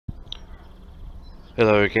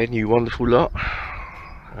Hello again, you wonderful lot.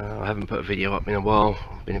 I haven't put a video up in a while,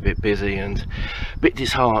 been a bit busy and a bit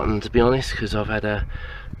disheartened, to be honest, because I've had a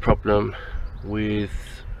problem with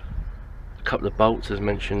a couple of bolts as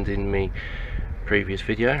mentioned in my previous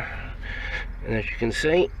video, and as you can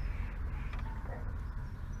see,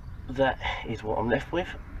 that is what I'm left with.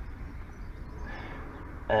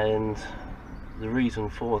 And the reason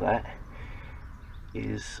for that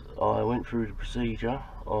is I went through the procedure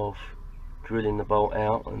of drilling the bolt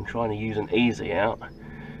out and trying to use an easy out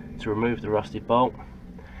to remove the rusted bolt,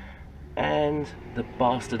 and the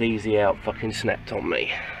bastard easy out fucking snapped on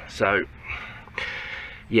me. So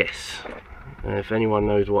yes, if anyone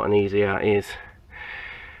knows what an easy out is,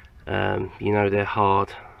 you know they're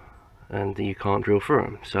hard and you can't drill through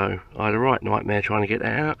them. So I had a right nightmare trying to get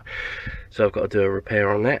that out, so I've got to do a repair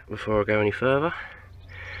on that before I go any further.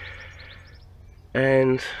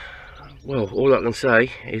 And well, all I can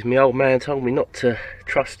say is my old man told me not to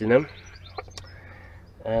trust in them,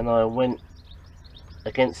 and I went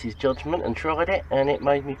against his judgment and tried it, and it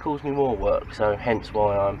made me cause me more work, so hence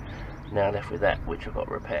why I'm now left with that, which I've got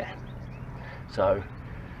to repair. So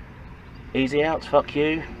easy outs, fuck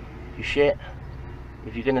you, you shit.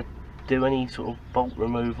 If you're going to do any sort of bolt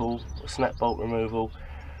removal or snap bolt removal,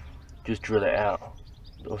 just drill it out.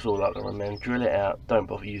 That's all I can recommend. Drill it out, don't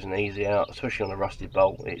bother using easy out, especially on a rusted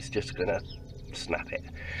bolt, it's just going to snap it.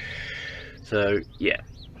 So yeah,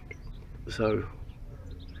 so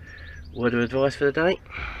word of advice for the day: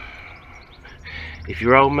 if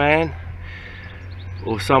your old man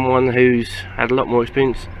or someone who's had a lot more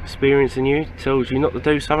experience than you tells you not to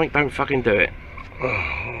do something, don't fucking do it.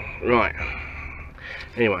 Right,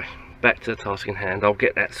 anyway, back to the task in hand. I'll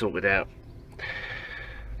get that sorted out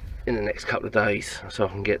in the next couple of days so I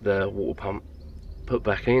can get the water pump put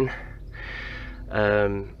back in.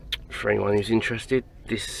 For anyone who's interested,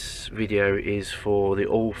 this video is for the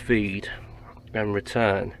oil feed and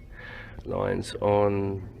return lines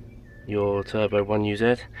on your Turbo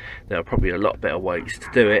 1UZ. There are probably a lot better ways to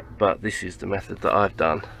do it, but this is the method that I've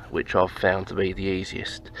done, which I've found to be the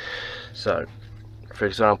easiest. So for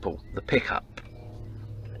example, the pickup,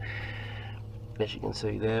 as you can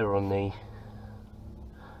see there on the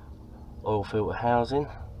oil filter housing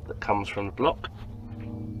that comes from the block,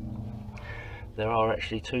 there are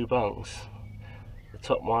actually two bungs, the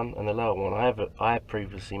top one and the lower one. I have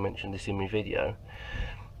previously mentioned this in my video,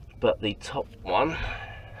 but the top one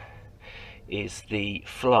is the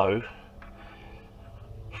flow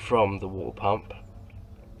from the water pump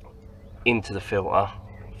into the filter.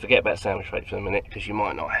 Forget about sandwich plate for a minute, because you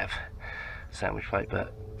might not have sandwich plate,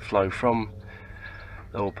 but flow from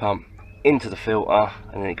the oil pump into the filter,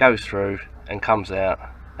 and then it goes through and comes out,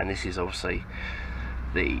 and this is obviously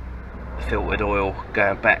the filtered oil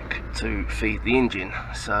going back to feed the engine.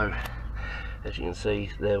 So as you can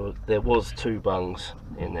see, there was two bungs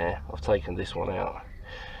in there. I've taken this one out.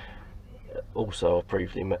 Also, I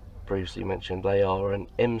previously mentioned they are an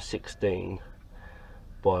M16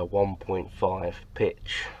 by 1.5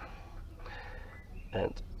 pitch,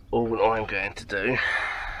 and all I'm going to do,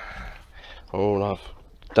 all I've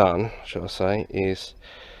done, shall I say, is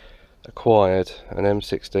acquired an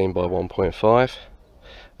M16 by 1.5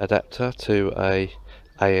 adapter to a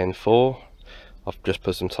AN4. I've just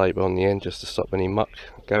put some tape on the end just to stop any muck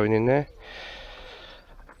going in there,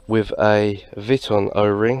 with a Viton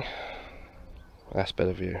O-ring. That's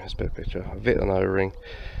better view, that's better picture. A Viton O-ring.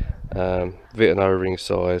 Viton O-ring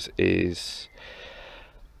size is,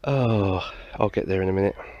 oh, I'll get there in a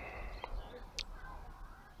minute.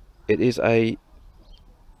 It is a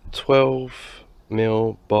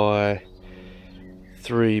 12mm by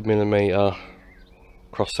 3mm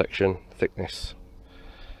cross section thickness,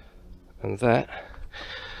 and that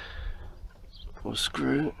will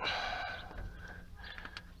screw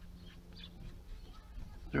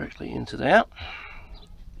directly into that,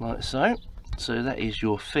 like so. So that is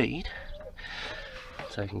your feed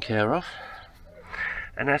taken care of.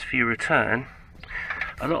 And as for your return,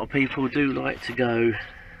 a lot of people do like to go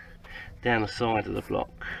down the side of the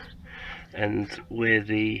block, and where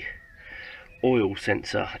the oil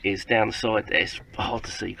sensor is down the side there, it's hard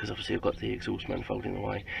to see because obviously I've got the exhaust manifold in the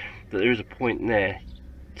way, but there is a point there.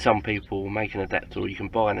 Some people make an adapter, or you can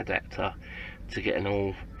buy an adapter to get an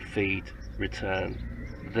oil feed return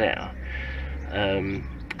there.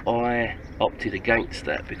 I opted against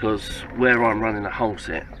that because where I'm running a hull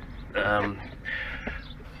set,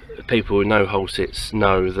 people who know hull sets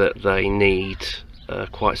know that they need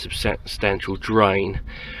quite substantial drain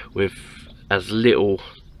with as little,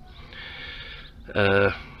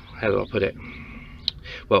 how do I put it,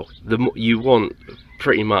 well, you want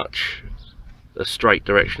pretty much a straight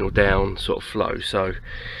directional down sort of flow. So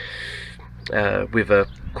with a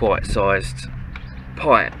quite sized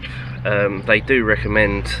pipe, they do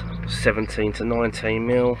recommend 17 to 19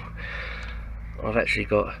 mil. I've actually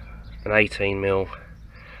got an 18 mil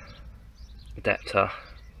adapter,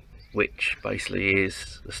 which basically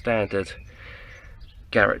is the standard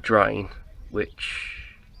Garrett drain, which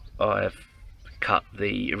I've cut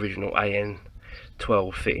the original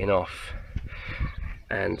AN12 fitting off,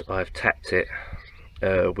 and I've tapped it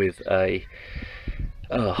with a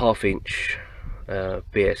 1/2 inch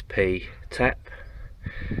BSP tap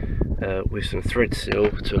with some thread seal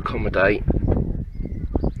to accommodate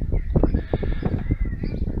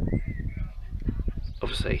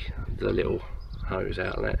obviously the little hose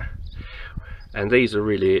outlet. And these are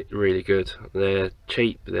really good. They're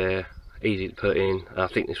cheap, they're easy to put in. I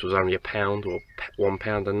think this was only £1 or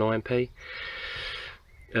 £1 and 9p.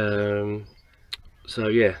 So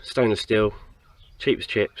yeah, stainless steel, cheap as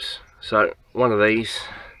chips. So one of these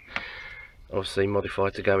obviously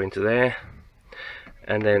modified to go into there,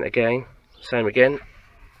 and then again, same again,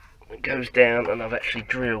 it goes down, and I've actually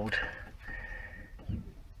drilled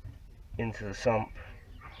into the sump,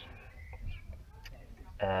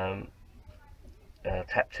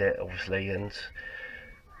 tapped it obviously, and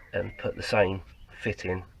put the same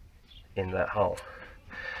fitting in that hole.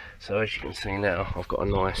 So as you can see now, I've got a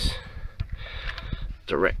nice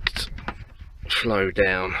direct flow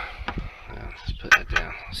down. Let's put that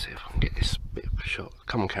down, let's see if I can get this bit of a shot.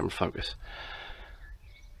 Come on camera, focus.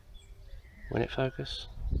 When it focus?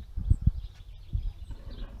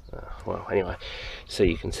 Well, anyway, so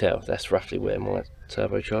you can tell that's roughly where my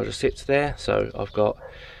turbocharger sits there. So I've got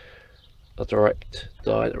a direct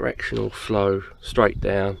directional flow straight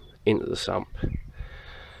down into the sump,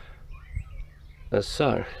 as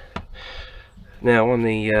so. Now on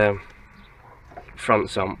the front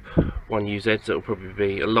sump 1UZ, it'll probably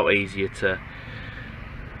be a lot easier to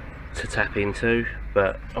tap into,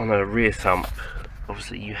 but on a rear sump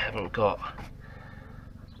obviously you haven't got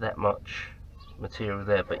that much material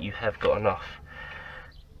there, but you have got enough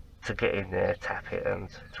to get in there, tap it and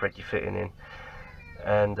thread your fitting in,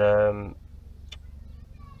 and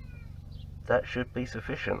that should be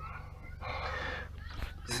sufficient.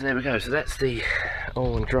 So there we go, so that's the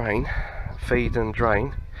oil and drain, feed and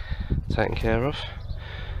drain taken care of,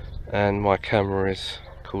 and my camera is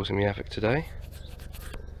causing me havoc today.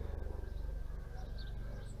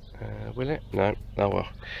 Will it? No. Oh well.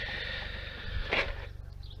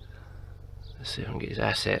 Let's see if I can get his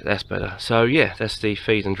asset. That's better. So yeah, that's the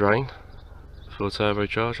feed and drain for the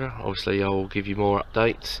turbocharger. Obviously I'll give you more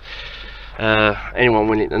updates. Anyone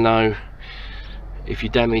wanting to know if you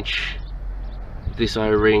damage this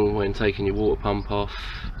O-ring when taking your water pump off,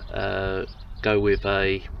 go with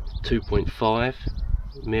a 2.5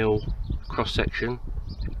 mil cross section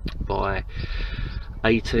by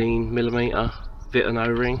 18 millimeter Viton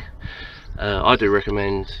O-ring. I do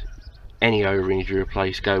recommend any O-rings you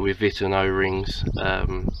replace, go with Viton O-rings.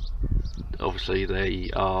 Obviously they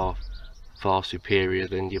are far superior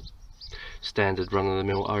than your standard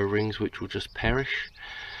run-of-the-mill O-rings, which will just perish.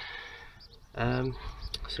 So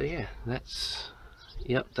yeah, that's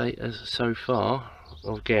the update as so far.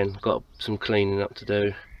 Again, got some cleaning up to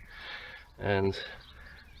do and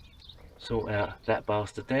sort out that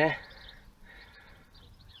bastard there.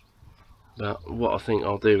 But what I think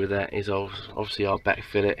I'll do with that is I'll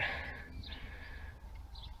backfill it,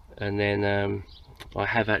 and then I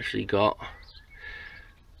have actually got,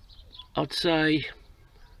 I'd say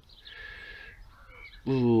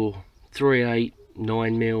 3/8,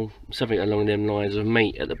 9 mil, something along them lines of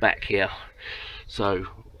meat at the back here. So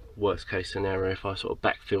worst case scenario, if I sort of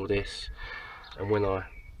backfill this, and when I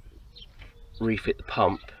refit the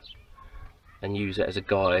pump and use it as a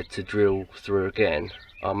guide to drill through again,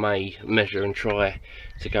 I may measure and try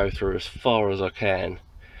to go through as far as I can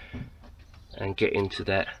and get into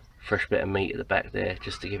that fresh bit of meat at the back there,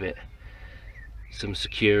 just to give it some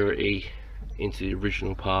security into the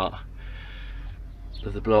original part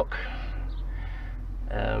of the block.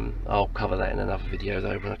 I'll cover that in another video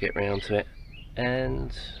though when I get round to it.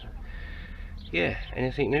 And yeah,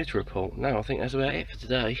 anything new to report? No, I think that's about it for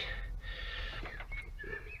today.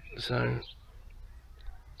 So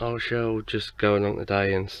I shall just go along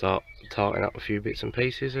today and start tarting up a few bits and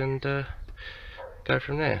pieces and go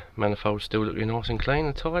from there. Manifold's still looking nice and clean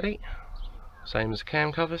and tidy, same as the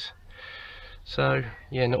cam covers. So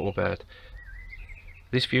yeah, not all bad.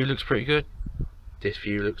 This view looks pretty good. This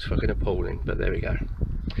view looks fucking appalling, but there we go.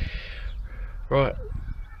 Right,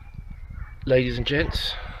 ladies and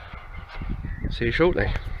gents, see you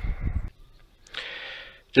shortly.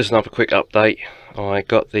 Just another quick update. I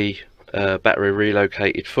got the battery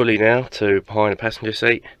relocated fully now to behind the passenger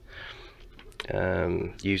seat,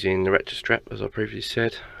 using the rector strap as I previously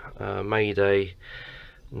said. Made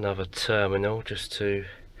another terminal just to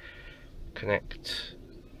connect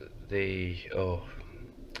the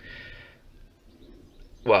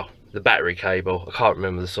the battery cable. I can't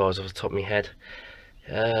remember the size off the top of my head.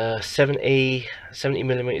 70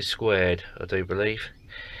 millimeters squared, I do believe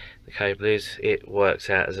the cable is. It works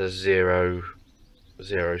out as a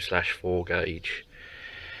 0/4 gauge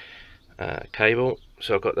cable.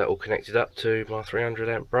 So I've got that all connected up to my 300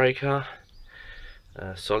 amp breaker.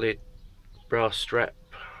 Solid brass strap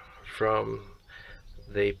from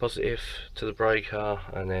the positive to the breaker,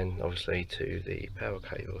 and then obviously to the power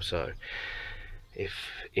cable. So if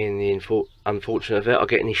in the unfortunate event I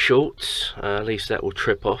get any shorts, at least that will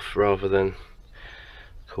trip off rather than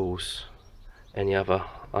cause any other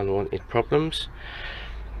unwanted problems.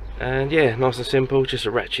 And yeah, nice and simple, just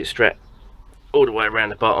a ratchet strap all the way around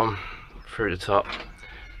the bottom through the top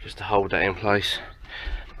just to hold that in place,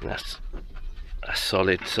 and that's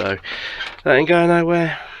solid, so that ain't going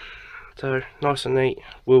nowhere. So nice and neat.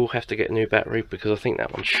 We'll have to get a new battery because I think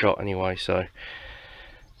that one's shot anyway, so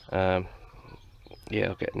yeah,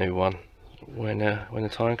 I'll get a new one when the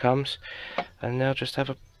time comes, and now just have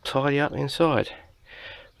a tidy up inside.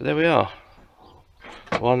 But there we are,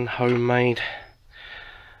 one homemade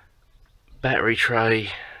battery tray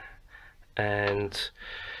and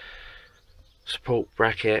support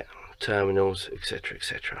bracket, terminals, etc,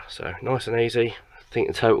 etc. So nice and easy. I think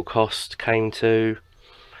the total cost came to,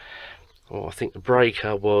 well, I think the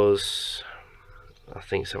breaker was, I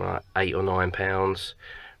think something like £8 or £9.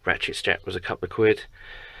 Ratchet strap was a couple of quid.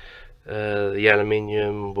 The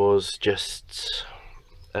aluminium was just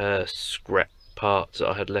scrap parts that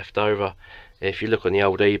I had left over. If you look on the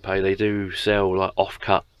old eBay, they do sell like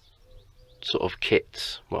off-cut sort of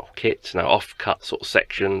off-cut sort of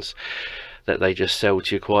sections that they just sell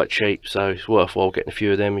to you quite cheap, so it's worthwhile getting a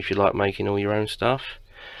few of them if you like making all your own stuff.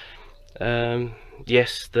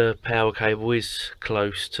 Yes, the power cable is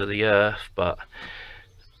close to the earth, but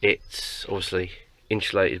it's obviously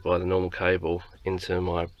insulated by the normal cable into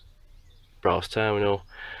my brass terminal,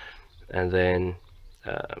 and then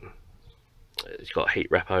it's got a heat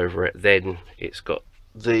wrap over it. Then it's got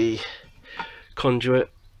the conduit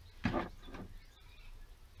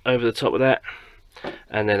over the top of that,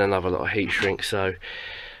 and then another lot of heat shrink, so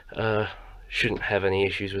shouldn't have any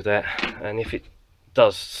issues with that. And if it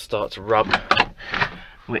does start to rub,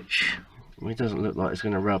 which it doesn't look like it's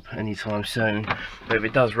going to rub anytime soon, but if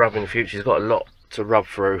it does rub in the future, it's got a lot to rub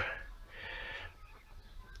through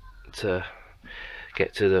to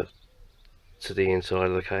get to the inside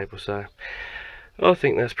of the cable. So I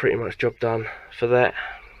think that's pretty much job done for that.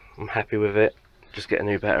 I'm happy with it. Just get a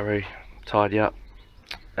new battery, tidy up,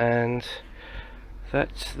 and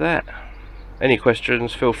that's that. Any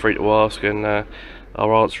questions, feel free to ask, and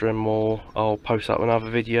I'll answer them, or I'll post up another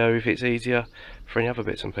video if it's easier for any other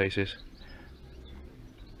bits and pieces.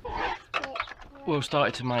 We've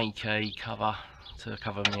started to make a cover to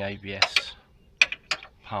cover the ABS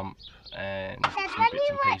pump and some bits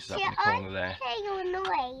and pieces up in the corner there.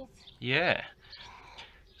 Yeah.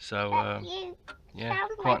 So yeah,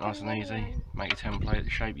 quite nice and easy. Make a template the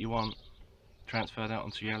shape you want, transfer that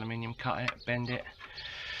onto your aluminium, cut it, bend it.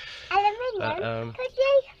 Aluminium? Could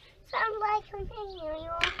you sound like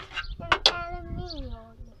aluminium?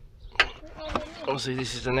 Obviously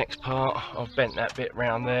this is the next part. I've bent that bit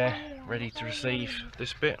round there, ready to receive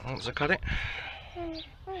this bit once I cut it.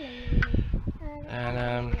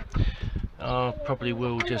 And I probably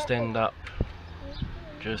will just end up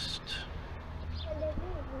just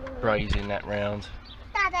brazing that round,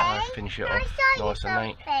 finish it off nice and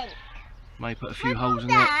neat. May put a few holes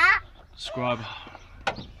in it, scribe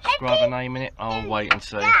a name in it. I'll wait and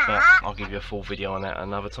see, but I'll give you a full video on that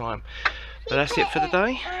another time. But that's it for the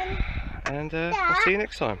day, and I'll see you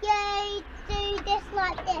next time.